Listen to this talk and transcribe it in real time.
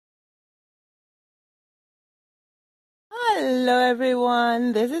Hello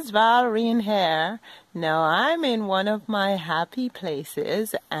everyone, this is Valrine here. Now I'm in one of my happy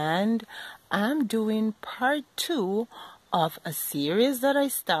places and I'm doing part 2 of a series that I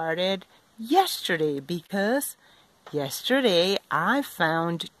started yesterday because yesterday I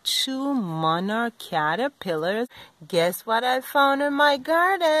found 2 Monarch Caterpillars. Guess what I found in my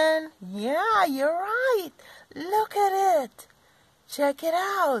garden? Yeah, you're right. Look at it. Check it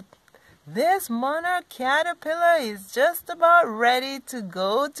out. This Monarch Caterpillar is just about ready to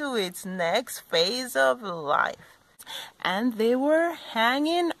go to its next phase of life. And they were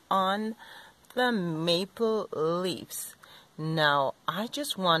hanging on the maple leaves. Now, I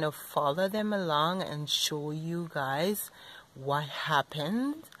just want to follow them along and show you guys what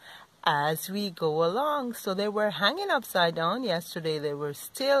happened as we go along. So they were hanging upside down yesterday. They were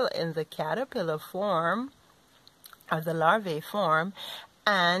still in the caterpillar form, or the larvae form.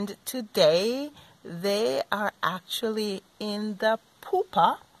 And today they are actually in the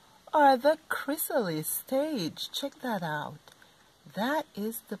pupa or the chrysalis stage. Check that out. That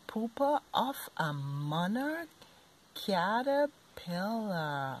is the pupa of a monarch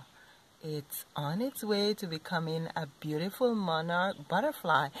caterpillar. It's on its way to becoming a beautiful monarch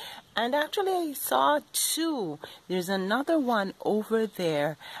butterfly. And actually I saw 2. There's another one over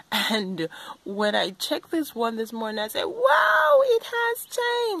there. And when I checked this one this morning, I said, wow, it has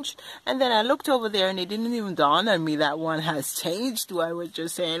changed. And then I looked over there and it didn't even dawn on me that one has changed. I was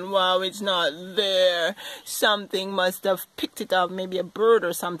just saying, wow, it's not there. Something must have picked it up. Maybe a bird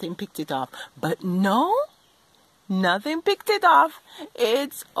or something picked it up. But no. Nothing picked it off.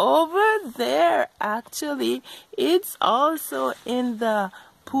 It's over there. Actually, it's also in the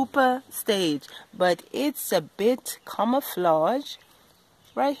pupa stage, but it's a bit camouflage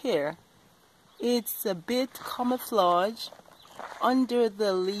right here. It's a bit camouflage under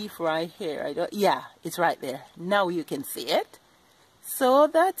the leaf right here. Yeah, it's right there. Now you can see it. So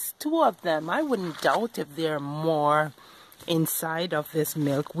that's 2 of them. I wouldn't doubt if there are more inside of this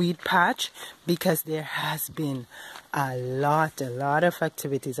milkweed patch because there has been a lot of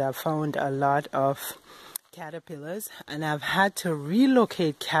activities. I've found a lot of caterpillars and I've had to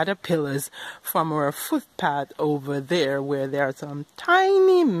relocate caterpillars from our footpath over there where there are some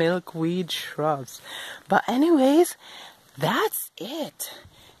tiny milkweed shrubs. But anyways, that's it.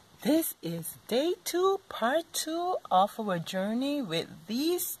 This is day 2, part 2 of our journey with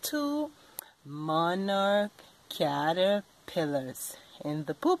these 2 monarch caterpillars in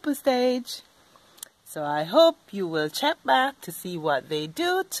the pupa stage. So I hope you will check back to see what they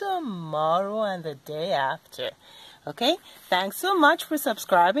do tomorrow and the day after. Okay, thanks so much for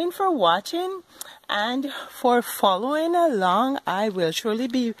subscribing, for watching, and for following along. I will surely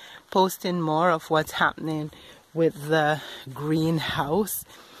be posting more of what's happening with the greenhouse.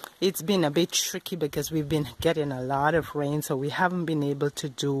 It's been a bit tricky because we've been getting a lot of rain, so we haven't been able to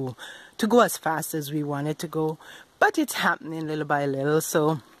go as fast as we wanted to go, but it's happening little by little.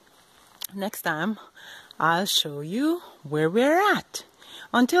 So next time I'll show you where we're at.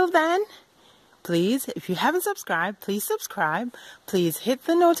 Until then, please, if you haven't subscribed, please subscribe. Please hit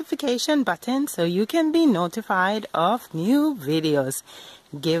the notification button so you can be notified of new videos.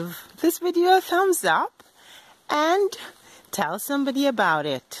 Give this video a thumbs up and tell somebody about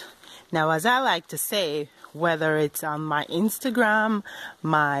it. Now, as I like to say, whether it's on my Instagram,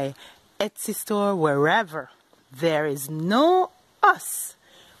 my Etsy store, wherever, there is no us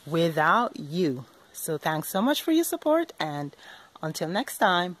without you. So thanks so much for your support, and until next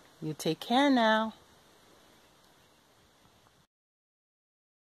time, you take care now.